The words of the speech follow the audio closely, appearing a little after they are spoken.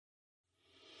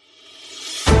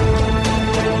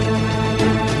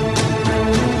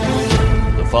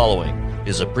following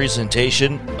is a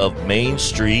presentation of Main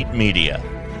Street Media,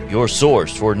 your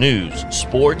source for news,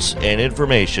 sports, and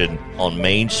information on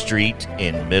Main Street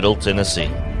in Middle Tennessee.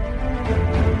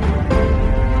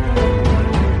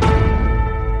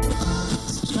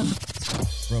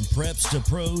 From preps to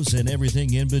pros and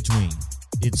everything in between,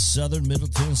 it's Southern Middle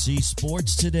Tennessee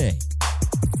Sports Today.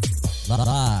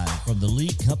 Live from the Lee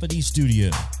Company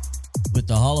studio. With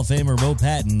the Hall of Famer Mo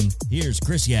Patton, here's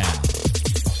Chris Yao.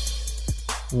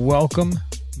 Welcome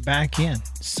back in.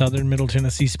 Southern Middle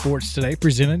Tennessee Sports Today,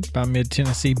 presented by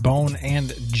Mid-Tennessee Bone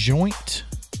and Joint.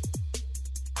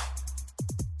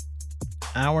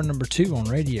 Hour number 2 on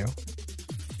radio.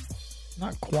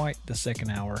 Not quite the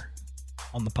second hour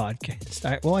on the podcast.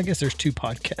 I guess there's 2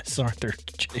 podcasts, aren't there,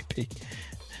 JP?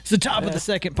 It's the top of the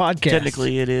second podcast.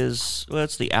 Technically, it is, well,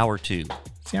 it's the Hour 2.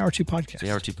 It's the Hour 2 podcast. It's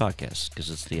the Hour 2 podcast, because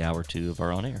it's the Hour 2 of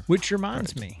our on-air. Which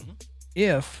reminds me,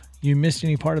 if you missed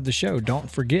any part of the show,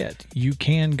 don't forget, you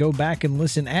can go back and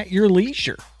listen at your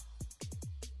leisure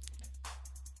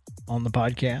on the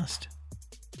podcast,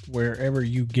 wherever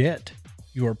you get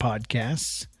your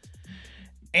podcasts.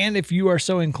 And if you are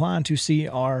so inclined to see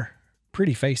our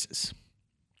pretty faces,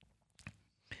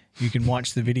 you can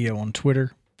watch the video on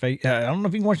Twitter. I don't know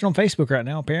if you can watch it on Facebook right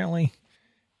now. Apparently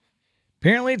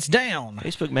it's down.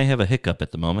 Facebook may have a hiccup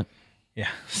at the moment. Yeah.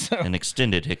 So an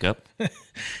extended hiccup.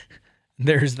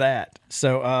 There's that.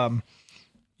 So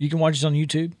you can watch us on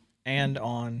YouTube and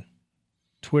on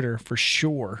Twitter for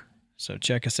sure. So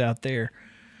check us out there.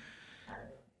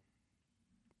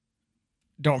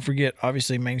 Don't forget,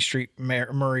 obviously,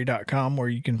 MainStreetMurray.com, where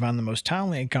you can find the most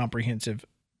timely and comprehensive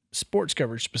sports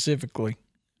coverage specifically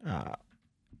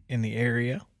in the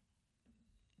area.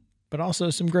 But also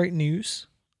some great news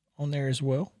on there as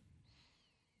well.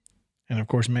 And, of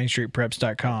course,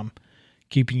 MainStreetPreps.com,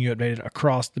 keeping you updated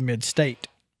across the mid-state.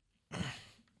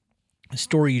 A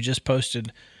story you just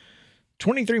posted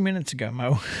 23 minutes ago,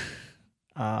 Mo.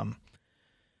 Want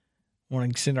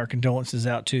to send our condolences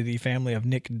out to the family of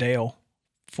Nick Dale,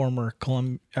 former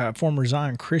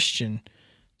Zion Christian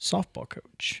softball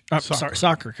coach.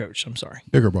 Soccer coach. I'm sorry.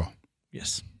 Bigger ball.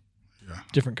 Yes. Yeah.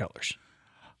 Different colors.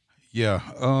 Yeah.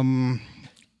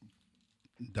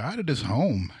 Died at his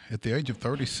home at the age of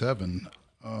 37.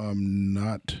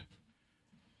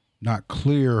 Not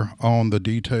clear on the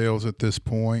details at this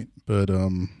point, but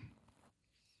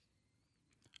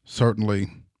certainly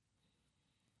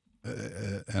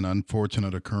an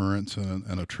unfortunate occurrence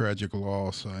and a tragic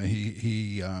loss.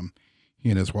 He and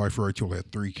his wife Rachel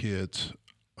had 3 kids.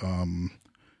 The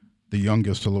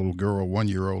youngest, a little girl,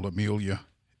 1-year-old Amelia,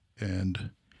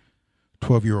 and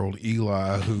 12-year-old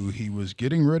Eli, who he was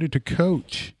getting ready to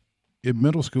coach in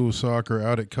middle school soccer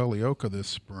out at Culleoka this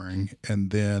spring.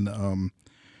 And then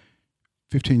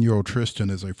 15-year-old Tristan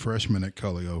is a freshman at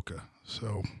Culleoka.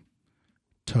 So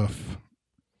tough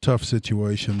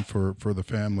situation for the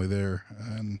family there.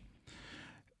 And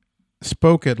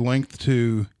spoke at length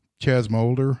to Chaz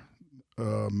Mulder,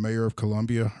 mayor of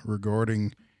Columbia,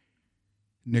 regarding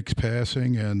Nick's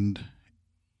passing, and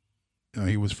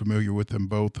he was familiar with them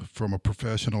both from a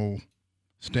professional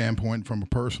standpoint, from a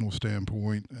personal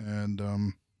standpoint,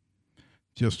 and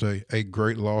just a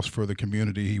great loss for the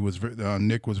community.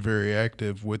 Nick was very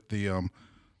active with the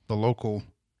local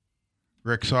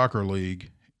rec soccer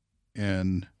league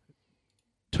and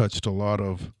touched a lot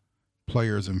of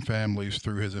players and families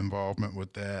through his involvement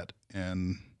with that,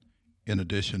 and in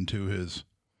addition to his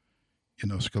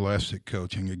scholastic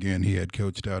coaching. Again, he had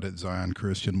coached out at Zion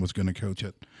Christian, was going to coach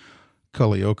at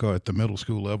Culleoka at the middle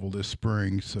school level this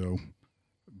spring. So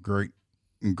great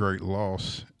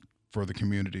loss for the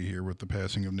community here with the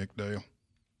passing of Nick Dale.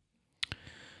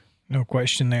 No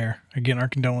question there. Again, our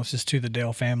condolences to the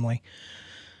Dale family.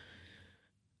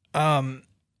 Mo,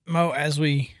 as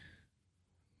we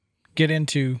get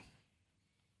into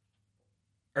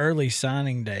early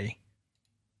signing day,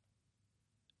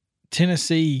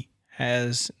 Tennessee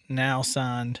has now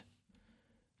signed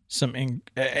an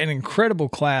incredible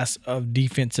class of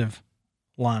defensive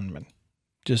linemen.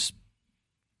 This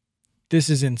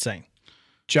is insane.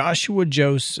 Joshua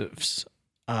Josephs,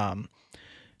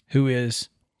 who is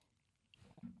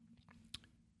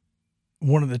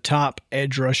one of the top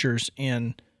edge rushers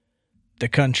in the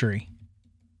country,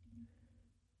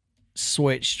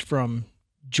 switched from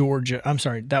Georgia. I'm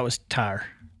sorry, that was Tyre.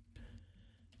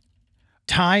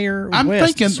 Tyre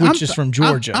West switches from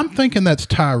Georgia. I'm thinking that's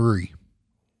Tyree.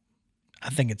 I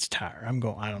think it's Tyre. I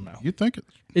don't know. You think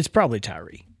it's probably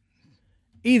Tyree.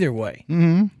 Either way,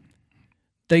 mm-hmm.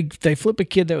 They flip a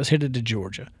kid that was headed to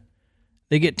Georgia.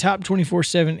 They get top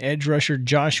 24/7 edge rusher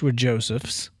Joshua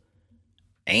Josephs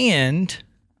and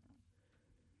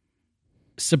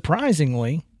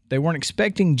surprisingly, they weren't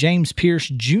expecting James Pierce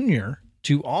Jr.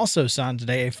 to also sign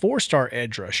today, a 4-star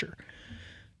edge rusher.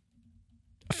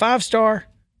 A 5-star,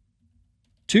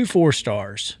 2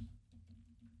 4-stars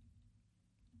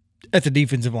at the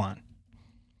defensive line.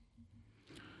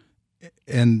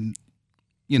 And,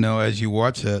 you know, as you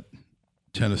watch that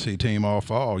Tennessee team all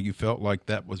fall, you felt like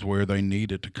that was where they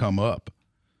needed to come up,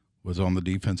 was on the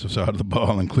defensive side of the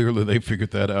ball. And clearly they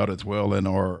figured that out as well and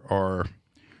are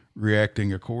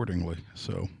reacting accordingly.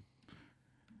 So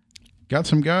got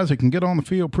some guys that can get on the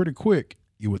field pretty quick,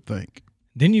 you would think.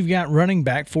 Then you've got running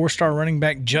back, 4-star running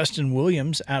back Justin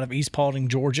Williams out of East Paulding,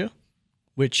 Georgia,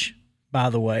 which, by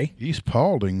the way, East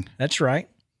Paulding. that's right.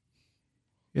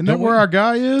 Isn't that where our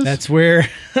guy is? That's where,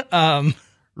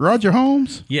 Roger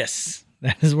Holmes? yes,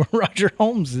 that is where Roger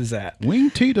Holmes is at. Wing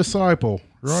T disciple,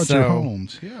 Roger So,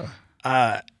 Holmes.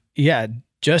 Yeah. Yeah,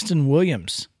 Justin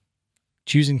Williams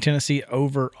choosing Tennessee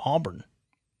over Auburn.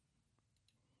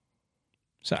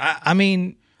 So, I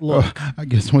mean, look, I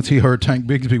guess once he heard Tank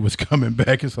Bigsby was coming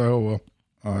back, it's like, oh, well,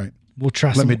 all right. we'll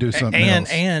try Let me do something else.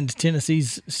 And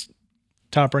Tennessee's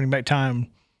top running back, Ty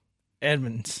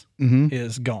Edmonds,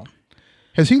 is gone.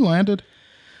 Has he landed?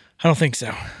 I don't think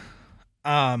so.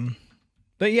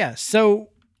 But yeah, so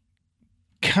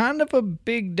kind of a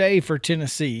big day for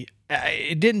Tennessee.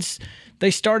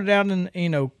 They started out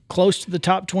in, close to the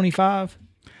top 25.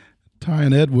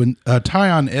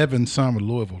 Tyon Evans signed with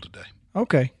Louisville today.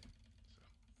 Okay.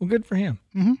 Well, good for him.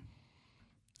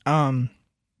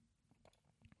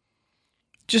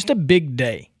 Just a big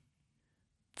day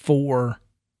for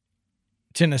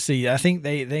Tennessee. I think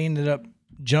they ended up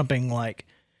jumping like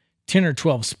 10 or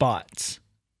 12 spots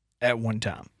at one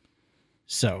time.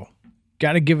 So,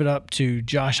 got to give it up to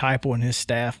Josh Heupel and his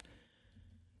staff.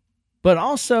 But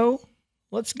also,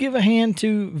 let's give a hand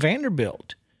to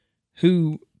Vanderbilt,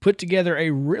 who put together a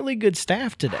really good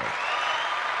staff today.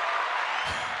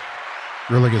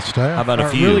 Really good staff. How about a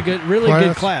few? Really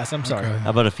good class. I'm sorry. Okay.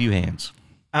 How about a few hands?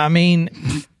 I mean,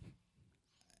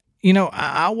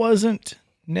 I wasn't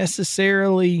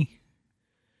necessarily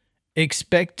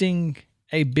expecting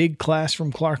a big class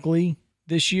from Clark Lee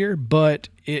this year, but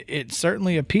it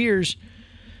certainly appears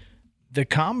the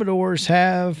Commodores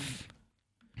have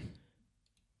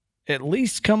at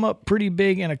least come up pretty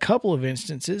big in a couple of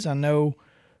instances. I know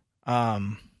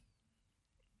they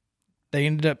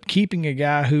ended up keeping a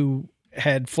guy who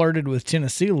had flirted with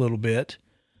Tennessee a little bit,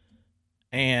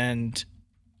 and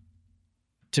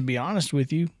to be honest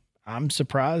with you, I'm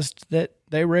surprised that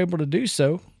they were able to do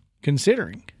so,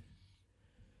 considering.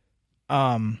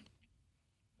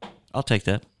 I'll take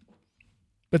that.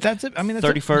 But that's it. I mean, that's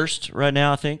 31st right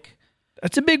now, I think.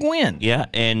 That's a big win. Yeah,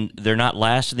 and they're not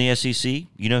last in the SEC.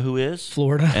 You know who is?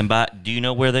 Florida. And do you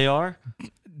know where they are?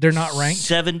 They're not ranked.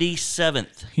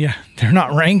 77th. Yeah, they're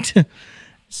not ranked.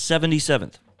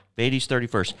 77th. Beatty's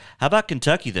 31st. How about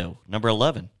Kentucky, though? Number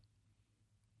 11.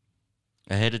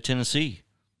 Ahead of Tennessee.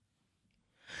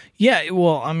 Yeah,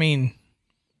 well, I mean,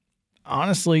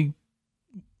 honestly,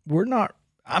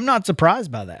 I'm not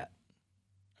surprised by that.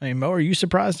 I mean, Mo, are you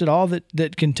surprised at all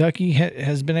that Kentucky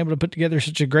has been able to put together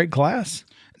such a great class?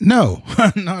 No,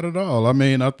 not at all. I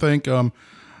mean, I think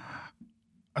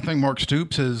Mark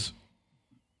Stoops has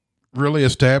really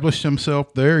established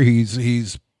himself there.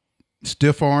 He's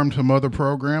stiff-armed some other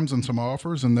programs and some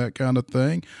offers and that kind of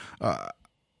thing.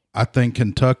 I think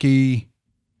Kentucky,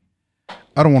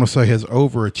 I don't want to say has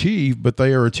overachieved, but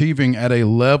they are achieving at a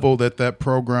level that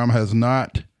program has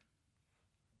not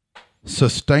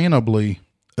sustainably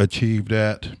achieved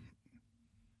at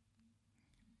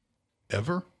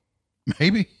ever,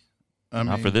 maybe.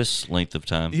 Not for this length of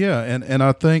time. Yeah, and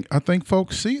I think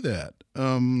folks see that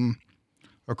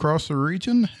across the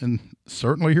region and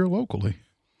certainly here locally.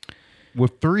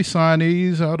 With 3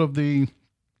 signees out of the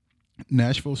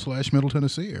Nashville/Middle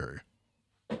Tennessee area.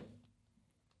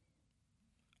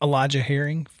 Elijah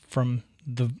Herring from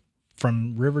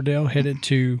Riverdale headed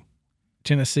to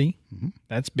Tennessee. Mm-hmm.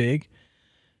 That's big.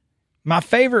 My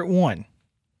favorite one,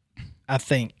 I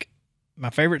think, my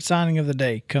favorite signing of the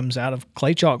day comes out of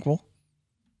Clay Chalkville,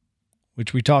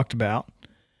 which we talked about.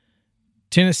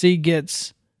 Tennessee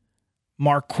gets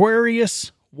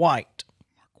Marquarius White,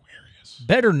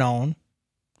 better known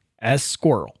as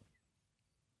Squirrel.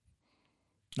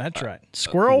 That's right.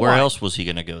 Squirrel Where White. else was he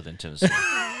going to go than Tennessee?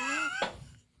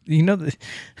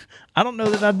 I don't know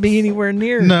that I'd be anywhere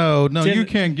near. No, you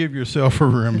can't give yourself a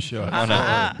rim shot.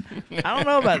 I don't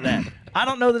know about that. I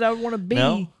don't know that I would want to be.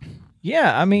 No?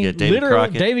 Yeah, I mean, Yeah, David literally,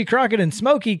 Crockett. Davy Crockett and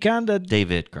Smokey kind of.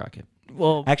 David Crockett.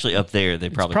 Well, Actually, up there, they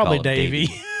probably probably call him Davy.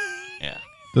 Davy. Yeah.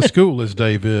 The school is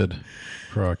David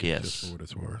Crockett, Yes. just for what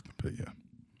it's worth. But yeah.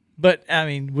 But I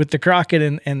mean, with the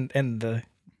Crockett and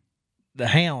the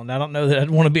Hound, I don't know that I'd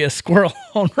want to be a squirrel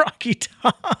on Rocky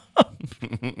Top.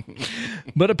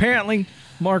 But apparently,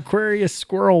 Marquarius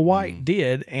Squirrel White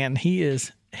did, and he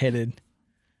is headed.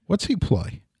 What's he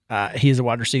play? He is a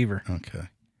wide receiver. Okay.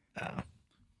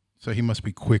 So he must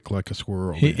be quick like a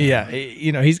squirrel. He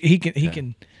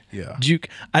can Yeah. juke.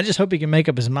 I just hope he can make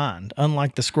up his mind.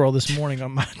 Unlike the squirrel this morning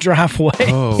on my driveway,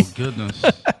 Oh goodness.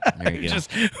 There you go.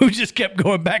 who just kept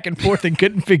going back and forth and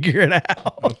couldn't figure it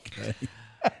out. Okay.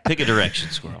 Pick a direction,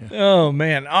 squirrel. Oh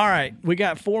man! All right, we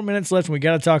got 4 minutes left. And we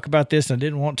got to talk about this. And I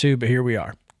didn't want to, but here we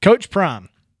are. Coach Prime.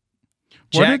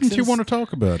 Why didn't you Jackson's- want to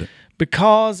talk about it?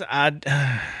 Because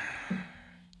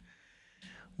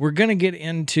we're gonna get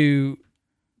into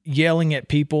yelling at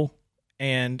people,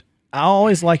 and I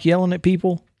always like yelling at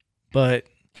people, but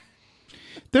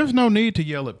There's no need to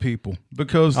yell at people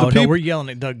because the no, people. we're yelling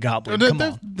at Doug Gottlieb. Come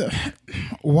on,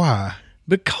 Why?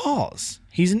 because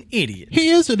he's an idiot. He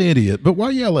is an idiot, but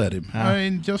why yell at him? I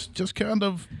mean, just kind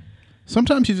of.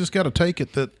 Sometimes you just got to take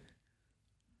it that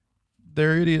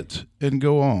they're idiots and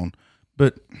go on.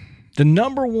 But The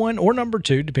number one or number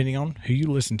two, depending on who you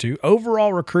listen to,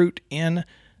 overall recruit in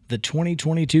the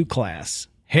 2022 class,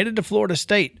 headed to Florida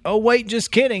State. Oh, wait,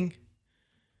 just kidding.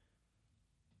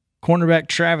 Cornerback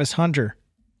Travis Hunter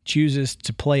chooses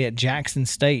to play at Jackson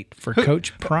State for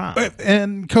Coach Prime.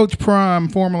 and Coach Prime,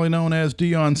 formerly known as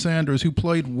Deion Sanders, who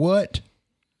played what?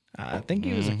 I think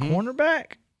he was a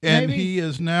cornerback. And maybe? he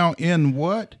is now in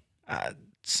what?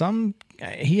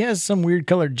 He has some weird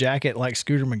colored jacket like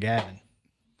Scooter McGavin.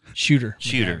 Shooter.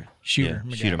 Shooter. Shooter.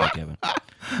 Yeah, Shooter McGavin.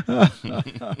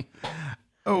 McGavin.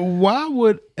 Why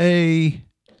would a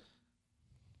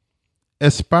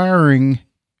aspiring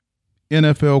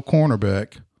NFL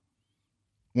cornerback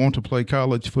want to play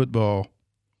college football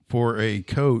for a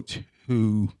coach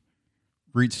who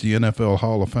reached the NFL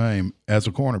Hall of Fame as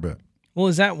a cornerback? Well,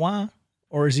 is that why?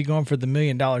 Or is he going for the $1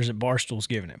 million that Barstool's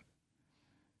giving him?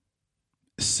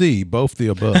 C, both the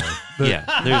above. But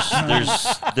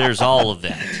Yeah, there's all of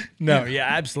that. No, yeah,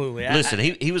 absolutely. Listen,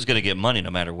 he was going to get money no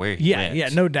matter where he went. Yeah,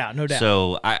 no doubt, no doubt.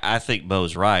 So I think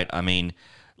Bo's right. I mean,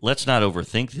 let's not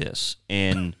overthink this.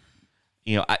 And,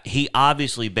 he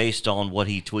obviously, based on what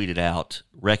he tweeted out,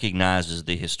 recognizes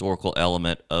the historical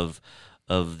element of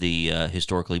the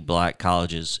historically black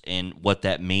colleges and what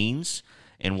that means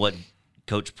and what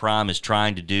Coach Prime is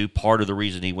trying to do. Part of the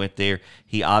reason he went there,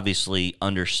 he obviously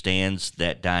understands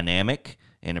that dynamic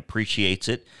and appreciates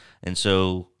it. And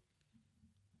so,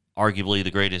 arguably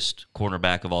the greatest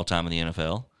cornerback of all time in the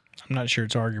NFL. I'm not sure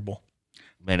it's arguable.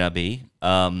 May not be.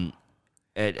 I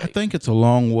think it's a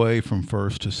long way from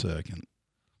first to second.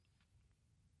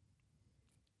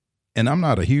 And I'm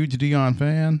not a huge Deion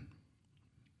fan,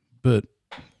 but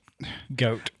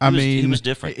GOAT. He was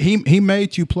different. He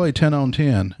made you play 10 on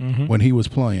 10 when he was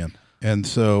playing. And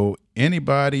so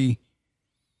anybody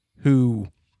who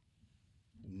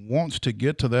wants to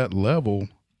get to that level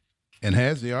and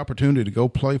has the opportunity to go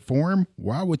play for him,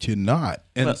 why would you not?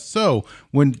 And so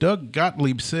when Doug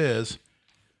Gottlieb says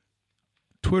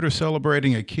Twitter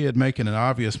celebrating a kid making an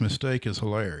obvious mistake is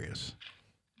hilarious.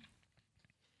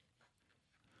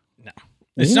 No.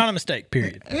 It's not a mistake,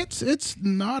 period. It's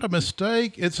not a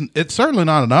mistake. It's certainly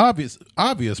not an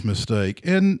obvious mistake.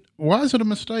 And why is it a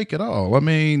mistake at all? I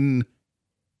mean,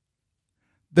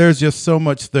 there's just so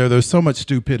much there. There's so much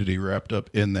stupidity wrapped up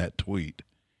in that tweet.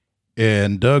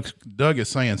 And Doug is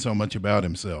saying so much about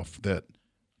himself that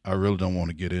I really don't want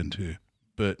to get into.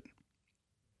 But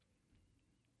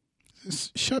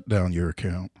just shut down your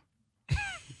account.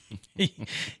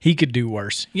 He could do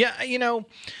worse. Yeah,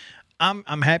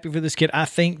 I'm happy for this kid. I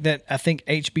think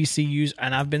HBCUs,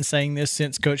 and I've been saying this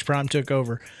since Coach Prime took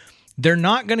over, they're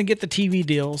not going to get the TV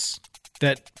deals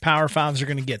that Power Fives are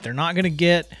going to get. They're not going to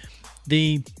get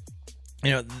the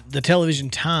television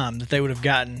time that they would have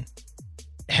gotten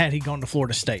had he gone to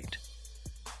Florida State.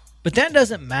 But that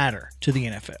doesn't matter to the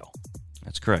NFL.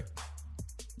 That's correct.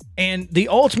 And the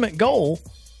ultimate goal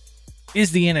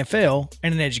is the NFL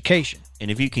and an education.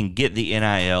 And if you can get the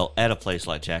NIL at a place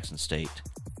like Jackson State,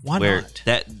 Why where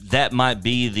not? that might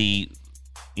be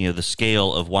the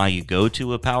scale of why you go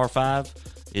to a Power 5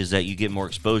 is that you get more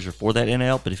exposure for that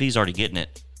NIL. But if he's already getting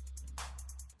it,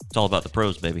 it's all about the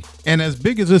pros, baby. And as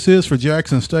big as this is for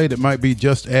Jackson State, it might be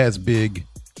just as big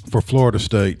for Florida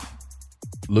State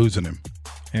losing him.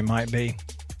 It might be.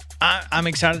 I'm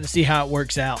excited to see how it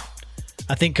works out.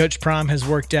 I think Coach Prime has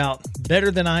worked out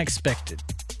better than I expected.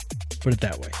 Put it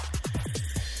that way.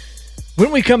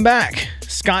 When we come back,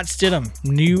 Scott Stidham,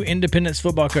 new Independence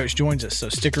football coach, joins us. So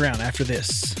stick around after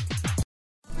this.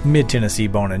 Mid-Tennessee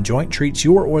Bone and Joint treats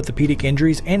your orthopedic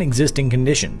injuries and existing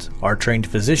conditions. Our trained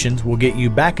physicians will get you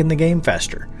back in the game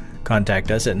faster. Contact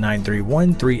us at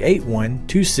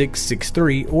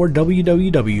 931-381-2663 or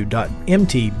www.mtbj.net.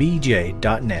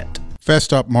 Fast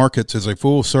Stop Markets is a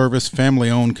full-service,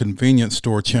 family-owned convenience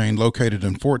store chain located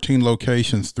in 14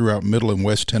 locations throughout Middle and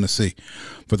West Tennessee.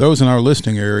 For those in our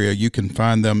listening area, you can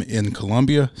find them in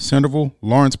Columbia, Centerville,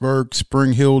 Lawrenceburg,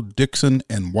 Spring Hill, Dixon,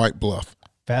 and White Bluff.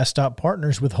 Fast Stop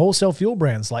partners with wholesale fuel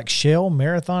brands like Shell,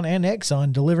 Marathon, and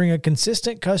Exxon, delivering a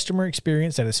consistent customer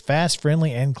experience that is fast,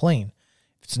 friendly, and clean.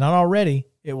 If it's not already,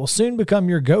 it will soon become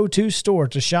your go-to store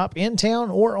to shop in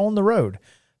town or on the road.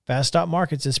 Fast Stop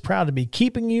Markets is proud to be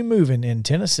keeping you moving in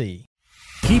Tennessee.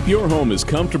 Keep your home as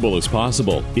comfortable as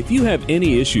possible. If you have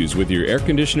any issues with your air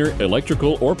conditioner,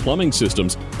 electrical, or plumbing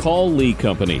systems, call Lee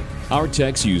Company. Our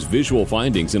techs use visual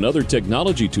findings and other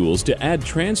technology tools to add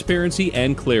transparency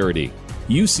and clarity.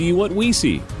 You see what we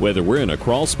see, whether we're in a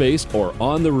crawl space or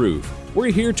on the roof.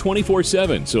 We're here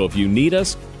 24/7, so if you need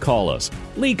us, call us.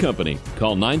 Lee Company.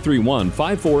 Call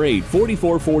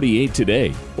 931-548-4448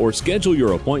 today or schedule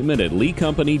your appointment at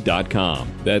leecompany.com.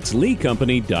 That's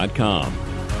leecompany.com.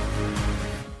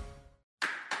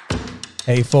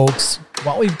 Hey folks,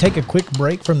 while we take a quick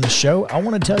break from the show, I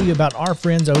want to tell you about our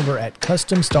friends over at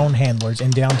Custom Stone Handlers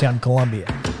in downtown Columbia.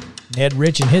 Ned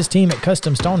Rich and his team at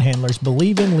Custom Stone Handlers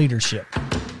believe in leadership.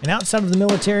 And outside of the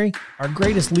military, our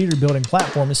greatest leader building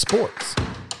platform is sports.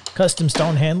 Custom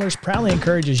Stone Handlers proudly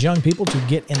encourages young people to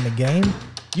get in the game.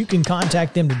 You can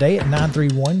contact them today at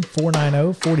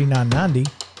 931-490-4990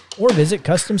 or visit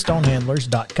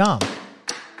CustomStonehandlers.com.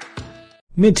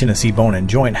 Mid-Tennessee Bone and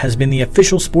Joint has been the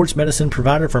official sports medicine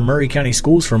provider for Maury County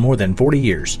Schools for more than 40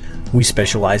 years. We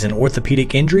specialize in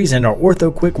orthopedic injuries, and our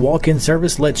Ortho Quick walk-in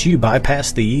service lets you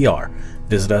bypass the ER.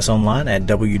 Visit us online at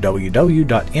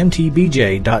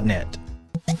www.mtbj.net.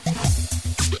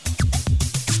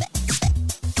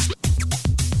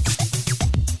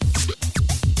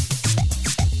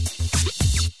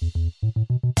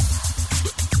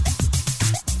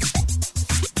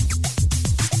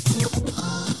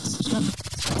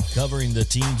 Covering the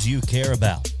teams you care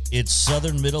about. It's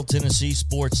Southern Middle Tennessee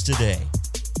Sports Today.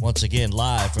 Once again,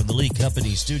 live from the Lee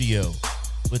Company studio.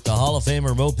 With the Hall of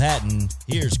Famer Mo Patton,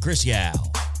 here's Chris Yao.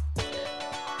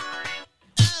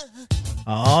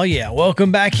 Oh yeah,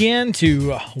 welcome back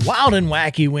into Wild and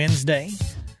Wacky Wednesday.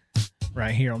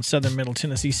 Right here on Southern Middle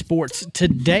Tennessee Sports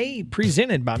Today,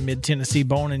 presented by Mid-Tennessee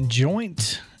Bone and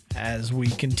Joint. As we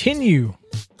continue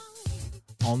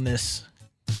on this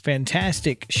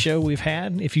fantastic show we've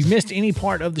had. If you missed any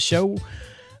part of the show,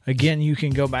 again, you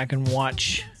can go back and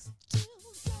watch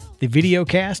the video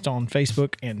cast on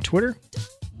Facebook and Twitter.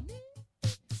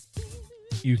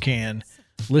 You can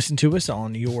listen to us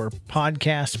on your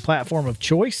podcast platform of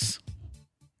choice.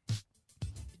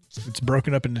 It's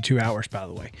broken up into 2 hours, by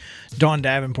the way. Dawn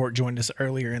Davenport joined us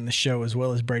earlier in the show, as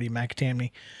well as Brady McAtamney.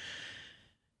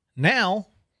 Now,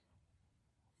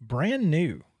 brand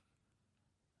new.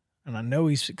 And I know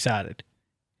he's excited.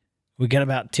 We got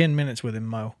about 10 minutes with him,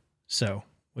 Mo. So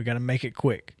we got to make it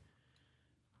quick.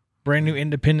 Brand new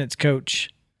Independence coach,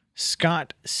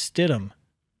 Scott Stidham,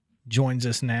 joins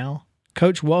us now.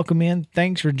 Coach, welcome in.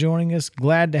 Thanks for joining us.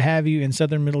 Glad to have you in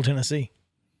Southern Middle Tennessee.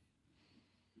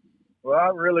 Well, I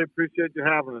really appreciate you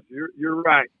having us. You're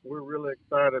right. We're really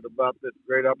excited about this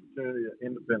great opportunity at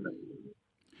Independence.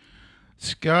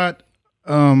 Scott,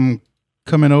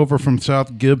 coming over from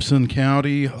South Gibson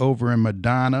County over in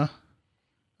Medina,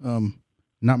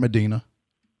 not Medina,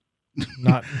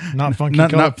 not Funky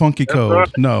Cove. Not Funky Cove. Right.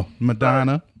 No,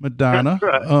 Medina.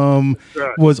 Right.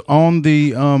 Right. Was on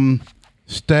the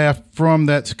staff from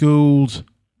that school's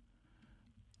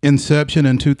inception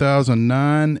in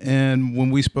 2009. And when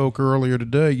we spoke earlier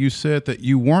today, you said that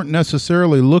you weren't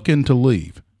necessarily looking to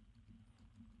leave.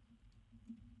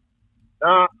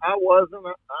 I wasn't.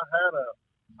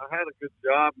 I had a good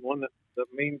job, one that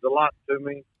means a lot to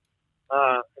me,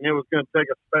 and it was going to take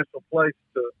a special place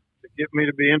to get me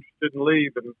to be interested in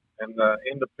leave, and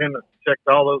Independence checked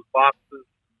all those boxes.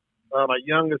 My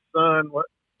youngest son, our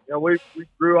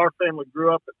family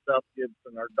grew up at South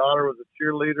Gibson. Our daughter was a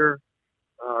cheerleader.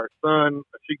 Our son,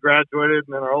 she graduated,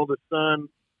 and then our oldest son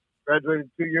graduated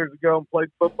 2 years ago and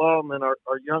played football, and then our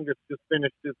youngest just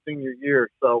finished his senior year.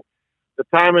 So the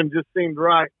timing just seemed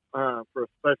right for a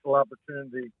special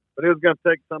opportunity, but it was going to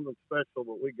take something special,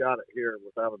 but we got it here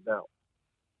without a doubt.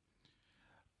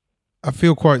 I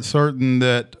feel quite certain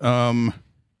that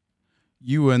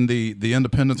you and the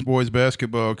Independence boys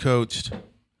basketball coach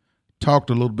talked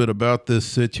a little bit about this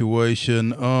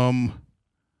situation.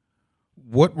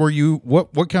 What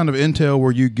kind of intel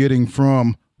were you getting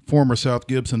from former South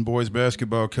Gibson boys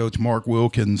basketball coach Mark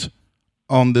Wilkins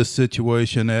on this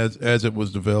situation as it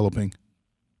was developing?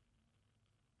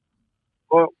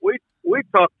 Well, we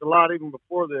talked a lot even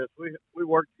before this. We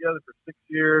worked together for 6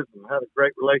 years and had a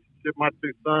great relationship. My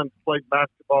two sons played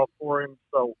basketball for him,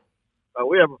 so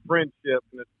we have a friendship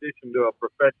in addition to a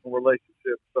professional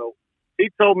relationship. So he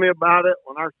told me about it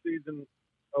when our season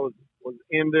was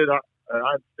ended.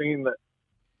 I'd seen that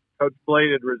Coach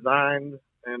Blade had resigned,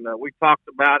 and we talked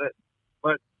about it.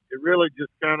 But it really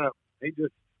just he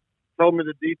just told me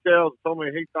the details, told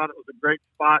me he thought it was a great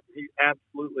spot. He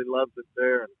absolutely loves it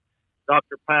there. And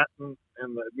Dr. Patton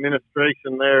and the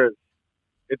administration there,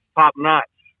 it's top notch.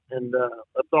 And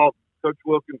that's all Coach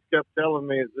Wilkins kept telling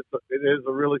me, is it is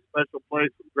a really special place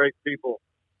with great people.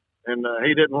 And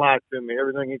he didn't lie to me.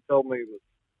 Everything he told me was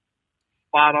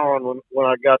spot on when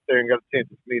I got there and got a chance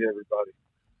to meet everybody.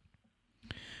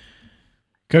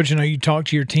 Coach, I know you talked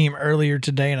to your team earlier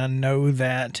today, and I know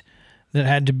that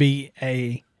had to be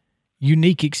a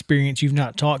unique experience. You've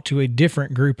not talked to a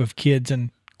different group of kids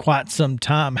in quite some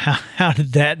time. How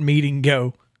did that meeting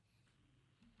go?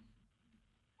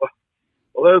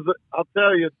 Well, I'll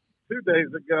tell you, 2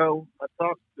 days ago, I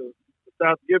talked to the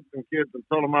South Gibson kids and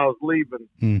told them I was leaving,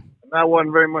 and that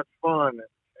wasn't very much fun.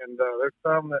 And there's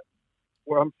some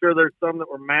I'm sure there's some that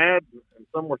were mad and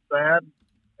some were sad.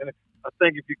 And I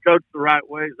think if you coach the right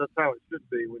ways, that's how it should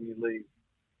be when you leave.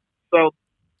 So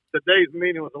today's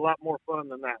meeting was a lot more fun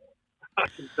than that one. I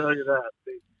can tell you that.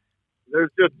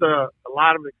 There's just a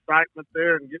lot of excitement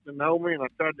there and getting to know me, and I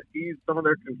tried to ease some of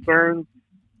their concerns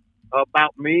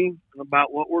about me and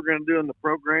about what we're going to do in the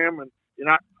program. And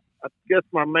I guess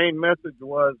my main message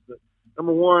was that,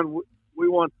 number one, we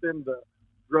want them to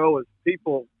grow as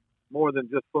people more than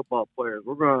just football players.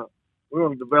 We're going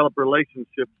to develop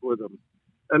relationships with them.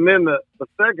 And then the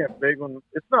second big one,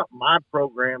 it's not my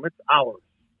program, it's ours.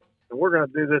 And we're going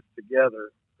to do this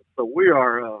together. So we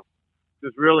are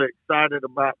just really excited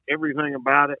about everything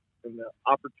about it and the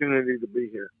opportunity to be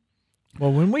here.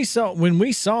 Well, when we saw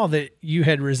that you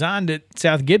had resigned at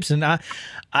South Gibson, I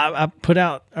put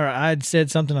out, or I had said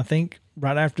something, I think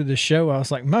right after the show. I was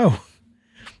like, Mo,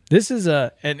 this is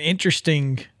an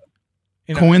interesting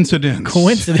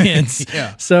coincidence.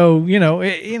 Yeah. So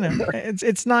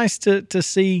it's nice to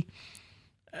see.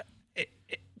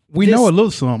 We know a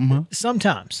little something, huh?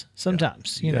 Sometimes,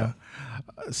 you know.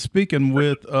 Speaking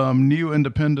with new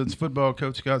Independence football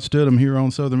coach Scott Stidham here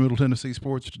on Southern Middle Tennessee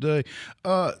Sports Today.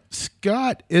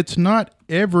 Scott, it's not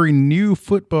every new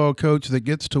football coach that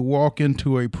gets to walk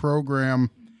into a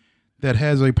program that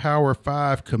has a Power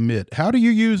 5 commit. How do you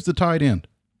use the tight end?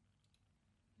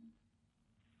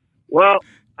 Well,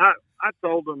 I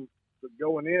told them that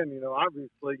going in,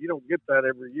 obviously you don't get that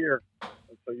every year.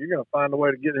 And so you're going to find a way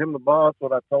to get him the ball. That's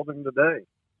what I told him today.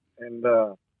 And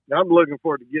I'm looking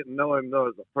forward to getting to know him,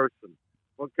 as a person.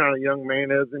 What kind of young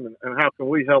man is him, and how can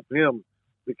we help him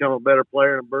become a better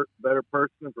player and a better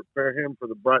person and prepare him for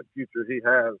the bright future he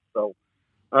has. So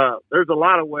there's a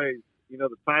lot of ways.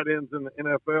 The tight ends in the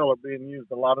NFL are being used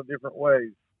a lot of different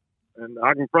ways. And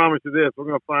I can promise you this, we're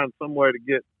going to find some way to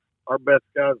get our best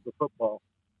guys to football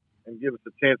and give us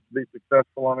a chance to be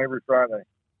successful on every Friday.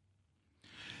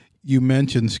 You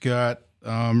mentioned, Scott,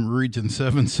 Region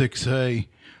 7-6A.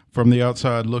 From the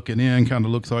outside looking in, kind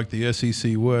of looks like the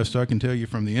SEC West. I can tell you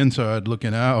from the inside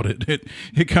looking out,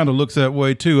 it kind of looks that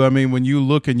way too. I mean, when you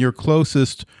look and your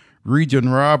closest region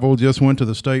rival just went to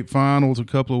the state finals a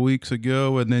couple of weeks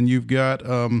ago, and then you've got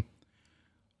a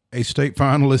state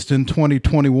finalist in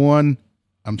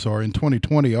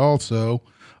 2020 also.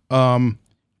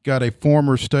 Got a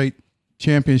former state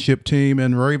championship team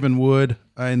in Ravenwood,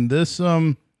 and this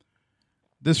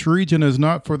region is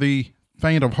not for the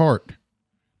faint of heart.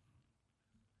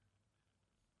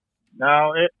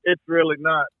 No, it's really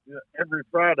not. Every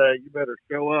Friday, you better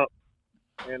show up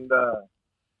and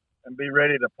be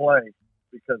ready to play,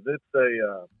 because it's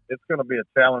going to be a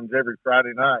challenge every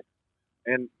Friday night,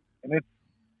 and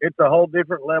it's a whole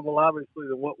different level, obviously,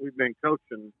 than what we've been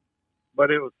coaching.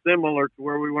 But it was similar to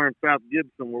where we were in South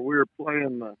Gibson, where we were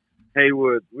playing the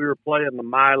Haywoods, we were playing the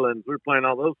Milans, we were playing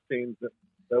all those teams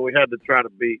that we had to try to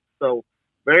beat. So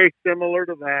very similar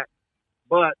to that,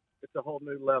 but it's a whole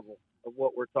new level of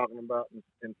what we're talking about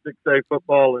in 6A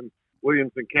football in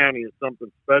Williamson County is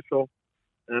something special.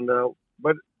 And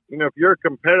but if you're a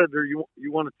competitor, you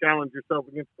want to challenge yourself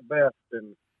against the best,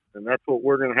 and that's what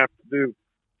we're going to have to do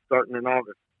starting in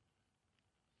August.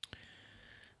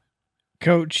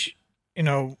 Coach,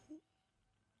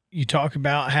 you talk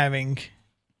about having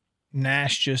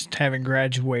Nash just having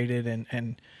graduated,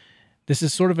 and this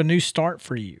is sort of a new start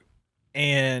for you.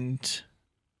 And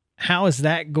how is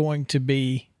that going to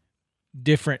be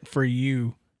different for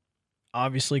you,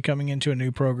 obviously coming into a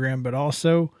new program, but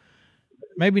also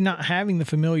maybe not having the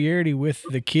familiarity with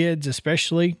the kids,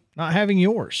 especially not having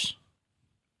yours?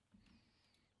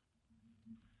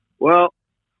 Well,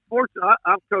 fortunately,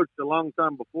 I've coached a long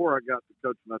time before I got to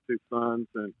coach my two sons,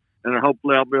 and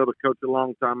hopefully I'll be able to coach a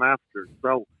long time after.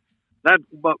 So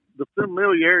but the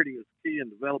familiarity is key in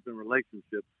developing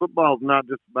relationships. Football is not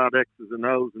just about X's and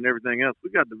O's and everything else.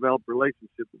 We got to develop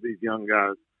relationships with these young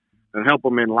guys and help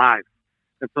them in life.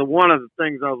 And so one of the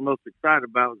things I was most excited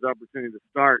about was the opportunity to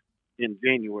start in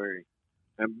January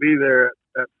and be there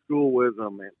at school with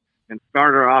them and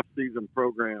start our off-season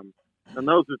program. And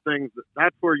those are things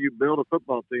that's where you build a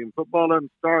football team. Football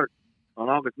doesn't start on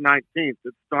August 19th.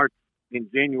 It starts in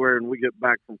January when we get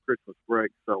back from Christmas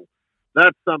break. So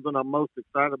that's something I'm most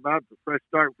excited about. It's a fresh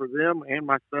start for them and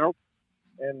myself,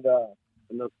 and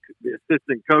the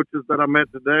assistant coaches that I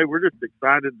met today. We're just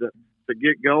excited to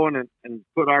get going and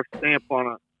put our stamp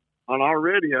on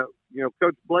already.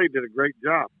 Coach Blade did a great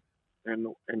job, and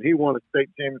he won a state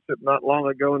championship not long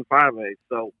ago in 5A.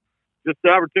 So just the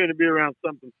opportunity to be around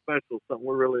something special, something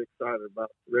we're really excited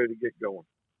about, ready to get going.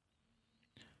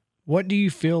 What do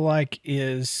you feel like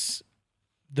is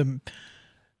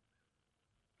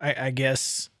I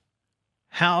guess,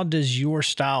 how does your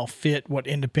style fit what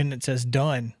Independence has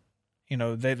done?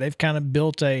 They've kind of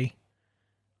built a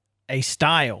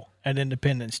style at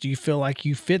Independence. Do you feel like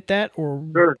you fit that, or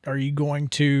Sure. Are you going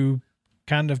to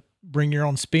kind of bring your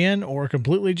own spin, or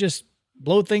completely just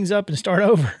blow things up and start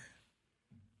over?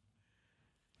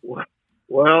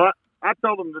 Well, I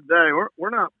told them today we're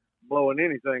not blowing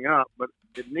anything up, but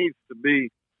it needs to be.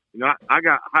 I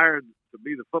got hired to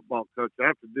be the football coach. I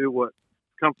have to do what's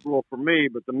comfortable for me,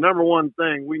 but the number one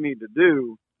thing we need to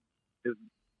do is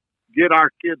get our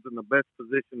kids in the best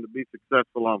position to be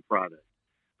successful on Friday.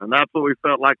 And that's what we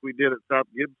felt like we did at South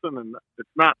Gibson. And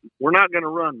we're not going to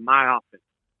run my offense.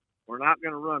 We're not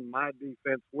going to run my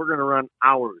defense. We're going to run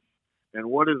ours. And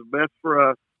what is best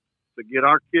for us to get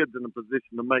our kids in a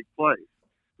position to make plays.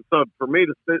 So for me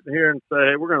to sit here and say,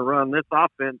 hey, we're going to run this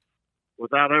offense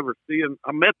without ever seeing,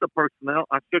 I met the personnel.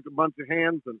 I shook a bunch of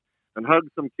hands and hugged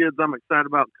some kids I'm excited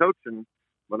about coaching,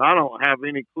 but I don't have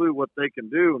any clue what they can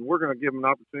do. And we're going to give them an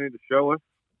opportunity to show us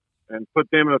and put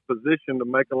them in a position to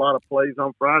make a lot of plays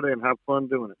on Friday and have fun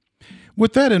doing it.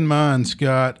 With that in mind,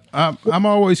 Scott, I'm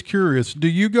always curious. Do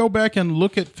you go back and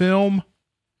look at film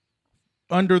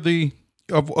under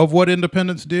of what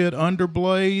Independence did under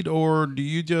Blade, or do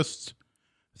you just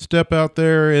step out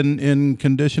there in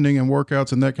conditioning and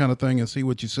workouts and that kind of thing and see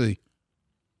what you see?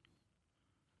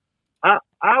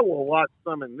 I will watch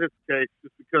some in this case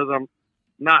just because I'm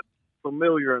not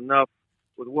familiar enough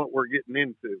with what we're getting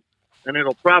into. And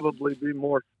it'll probably be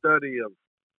more study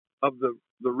of the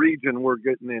region we're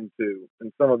getting into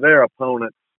and some of their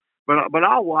opponents. But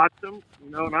I'll watch them,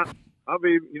 and I'll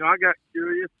be, I got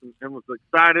curious and was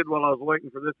excited while I was waiting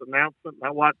for this announcement.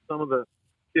 I watched some of the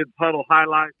kids' huddle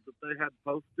highlights that they had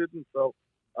posted, and so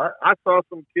I saw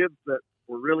some kids that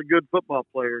were really good football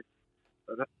players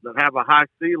that have a high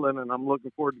ceiling, and I'm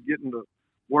looking forward to getting to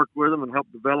work with them and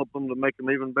help develop them to make them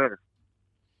even better.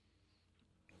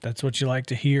 That's what you like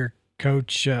to hear,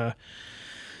 Coach.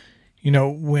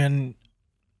 When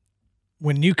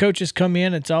new coaches come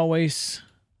in, it's always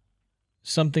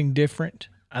something different.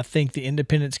 I think the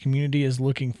Independence community is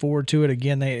looking forward to it.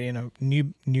 Again, they,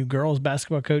 new girls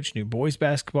basketball coach, new boys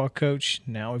basketball coach.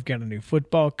 Now we've got a new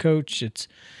football coach.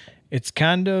 It's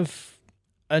kind of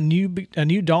a new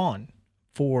dawn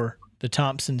for the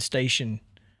Thompson Station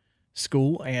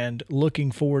School, and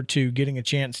looking forward to getting a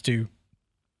chance to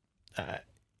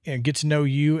get to know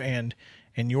you and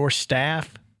your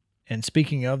staff. And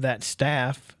speaking of that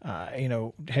staff,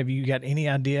 have you got any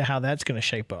idea how that's going to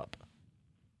shape up?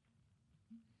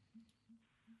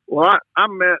 Well, I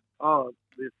met the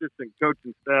assistant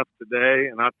coaching staff today,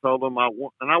 and I told them I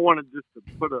wanted just to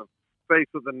put a face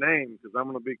with a name because I'm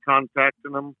going to be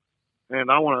contacting them,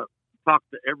 and I want to talk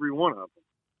to every one of them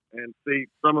and see.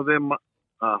 Some of them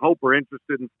hope are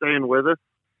interested in staying with us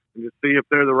and to see if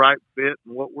they're the right fit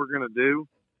and what we're going to do.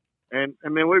 And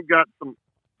then we've got some.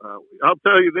 I'll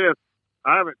tell you this: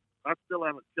 I still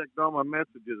haven't checked all my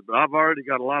messages, but I've already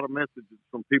got a lot of messages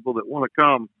from people that want to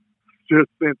come just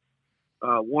since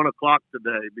 1 o'clock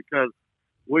today, because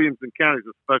Williamson County is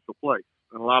a special place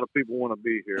and a lot of people want to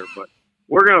be here. But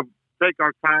we're going to take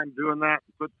our time doing that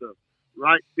and put the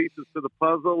right pieces to the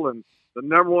puzzle. And the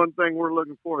number one thing we're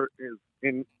looking for is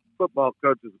in football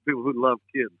coaches, people who love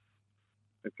kids,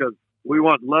 because we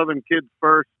want loving kids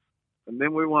first, and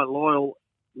then we want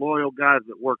loyal guys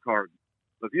that work hard.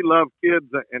 If you love kids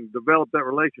and develop that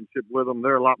relationship with them,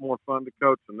 they're a lot more fun to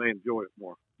coach and they enjoy it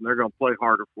more. And they're going to play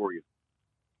harder for you.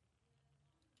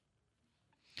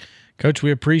 Coach,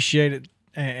 we appreciate it.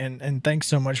 And thanks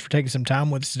so much for taking some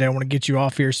time with us today. I want to get you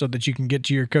off here so that you can get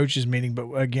to your coaches meeting. But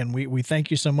again, we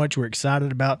thank you so much. We're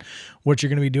excited about what you're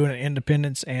going to be doing at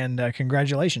Independence, and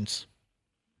congratulations.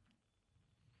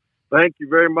 Thank you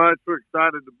very much. We're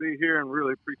excited to be here and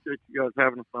really appreciate you guys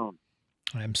having us on.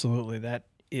 Absolutely. That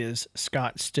is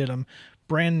Scott Stidham,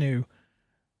 brand new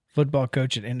football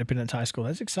coach at Independence High School.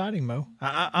 That's exciting, Mo.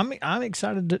 I'm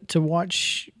excited to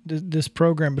watch this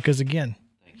program because, again,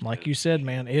 like you said,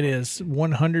 man, it is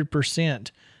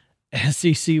 100%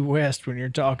 SEC West when you're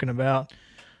talking about,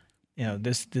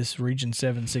 this Region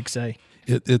 7 6A.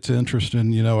 It's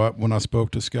interesting. When I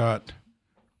spoke to Scott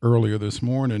earlier this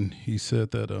morning, he said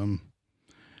that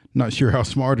not sure how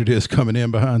smart it is coming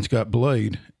in behind Scott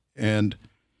Blade. And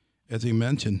as he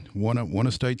mentioned, won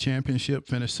a state championship,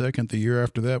 finished second the year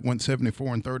after that, went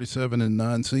 74-37 in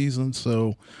 9 seasons.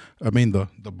 So, I mean,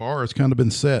 the bar has kind of been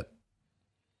set.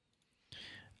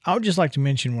 I would just like to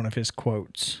mention one of his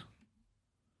quotes.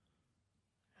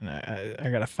 And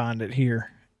I got to find it here.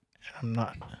 I'm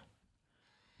not.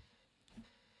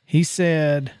 He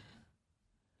said,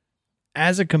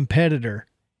 as a competitor,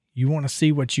 you want to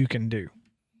see what you can do.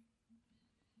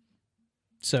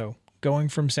 So, going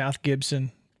from South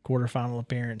Gibson, quarterfinal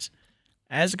appearance,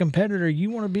 as a competitor, you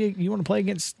want to play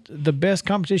against the best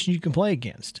competition you can play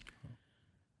against,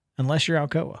 unless you're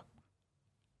Alcoa.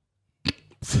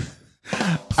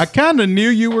 I kind of knew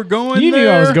you were going You there. knew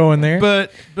I was going there.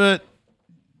 But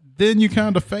then you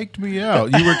kind of faked me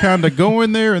out. You were kind of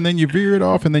going there, and then you veered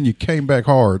off, and then you came back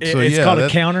hard. So it's called a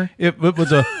counter. It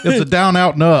was a down,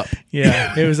 out, and up.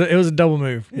 Yeah, it was a double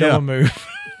move. Move.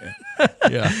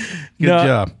 Yeah.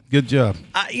 Good job.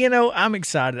 I'm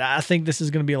excited. I think this is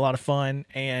going to be a lot of fun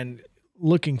and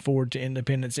looking forward to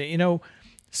Independence.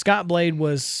 Scott Blade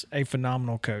was a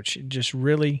phenomenal coach. Just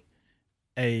really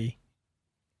an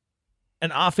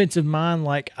offensive mind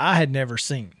like I had never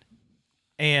seen.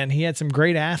 And he had some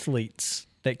great athletes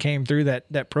that came through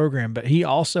that program, but he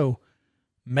also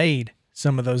made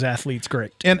some of those athletes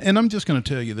great. And I'm just going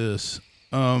to tell you this.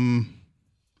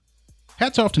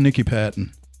 Hats off to Nikki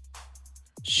Patton.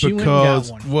 She went and got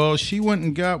one. Well, she went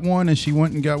and got one, and she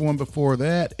went and got one before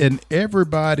that. And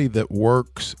everybody that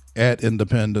works at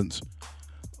Independence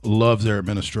loves their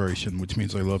administration, which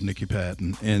means they love Nikki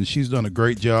Patton. And she's done a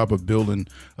great job of building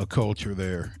a culture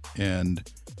there and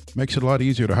makes it a lot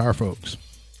easier to hire folks.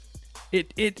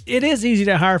 It is easy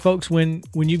to hire folks when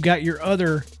you've got your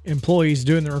other employees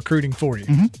doing the recruiting for you.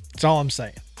 Mm-hmm. That's all I'm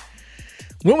saying.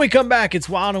 When we come back, it's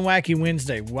Wild and Wacky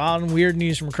Wednesday. Wild and weird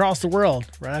news from across the world.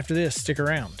 Right after this, stick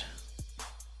around.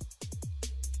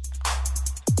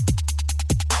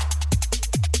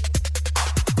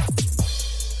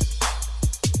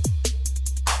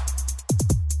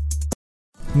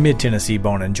 Mid-Tennessee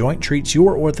Bone and Joint treats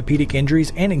your orthopedic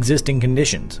injuries and existing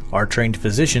conditions. Our trained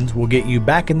physicians will get you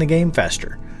back in the game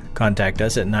faster. Contact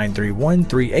us at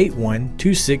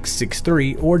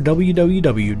 931-381-2663 or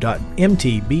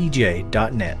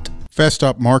www.mtbj.net. Fast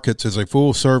Stop Markets is a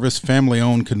full-service,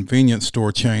 family-owned convenience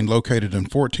store chain located in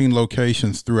 14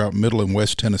 locations throughout Middle and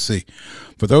West Tennessee.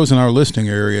 For those in our listening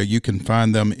area, you can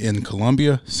find them in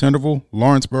Columbia, Centerville,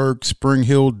 Lawrenceburg, Spring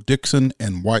Hill, Dixon,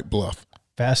 and White Bluff.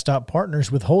 Fast Stop partners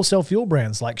with wholesale fuel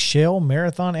brands like Shell,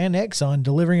 Marathon, and Exxon,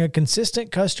 delivering a consistent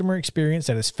customer experience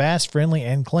that is fast, friendly,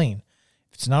 and clean.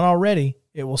 If it's not already,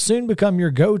 it will soon become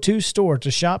your go-to store to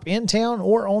shop in town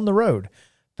or on the road.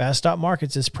 Fast Stop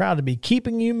Markets is proud to be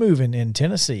keeping you moving in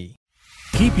Tennessee.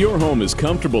 Keep your home as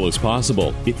comfortable as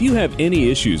possible. If you have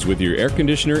any issues with your air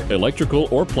conditioner, electrical,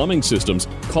 or plumbing systems,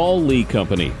 call Lee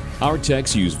Company. Our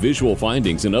techs use visual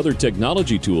findings and other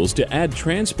technology tools to add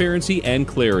transparency and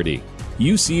clarity.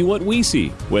 You see what we see,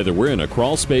 whether we're in a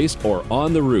crawl space or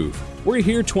on the roof. We're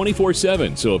here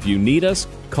 24/7, so if you need us,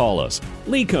 call us.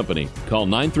 Lee Company. Call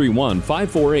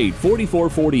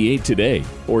 931-548-4448 today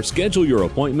or schedule your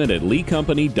appointment at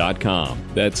leecompany.com.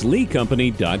 That's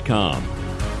leecompany.com.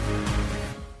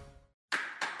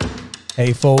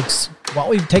 Hey folks, while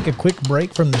we take a quick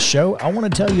break from the show, I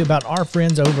want to tell you about our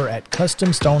friends over at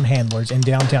Custom Stone Handlers in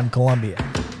downtown Columbia.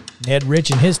 Ned Rich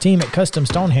and his team at Custom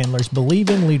Stone Handlers believe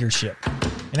in leadership.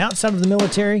 And outside of the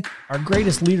military, our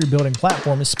greatest leader building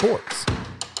platform is sports.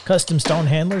 Custom Stone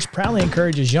Handlers proudly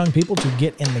encourages young people to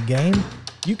get in the game.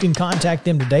 You can contact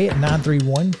them today at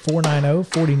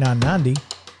 931-490-4990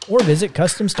 or visit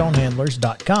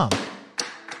CustomStonehandlers.com.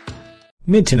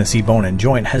 Mid-Tennessee Bone and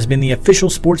Joint has been the official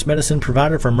sports medicine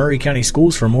provider for Maury County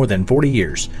Schools for more than 40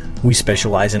 years. We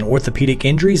specialize in orthopedic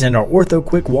injuries, and our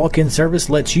OrthoQuick walk-in service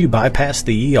lets you bypass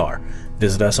the ER.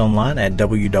 Visit us online at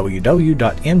www.mtbj.net.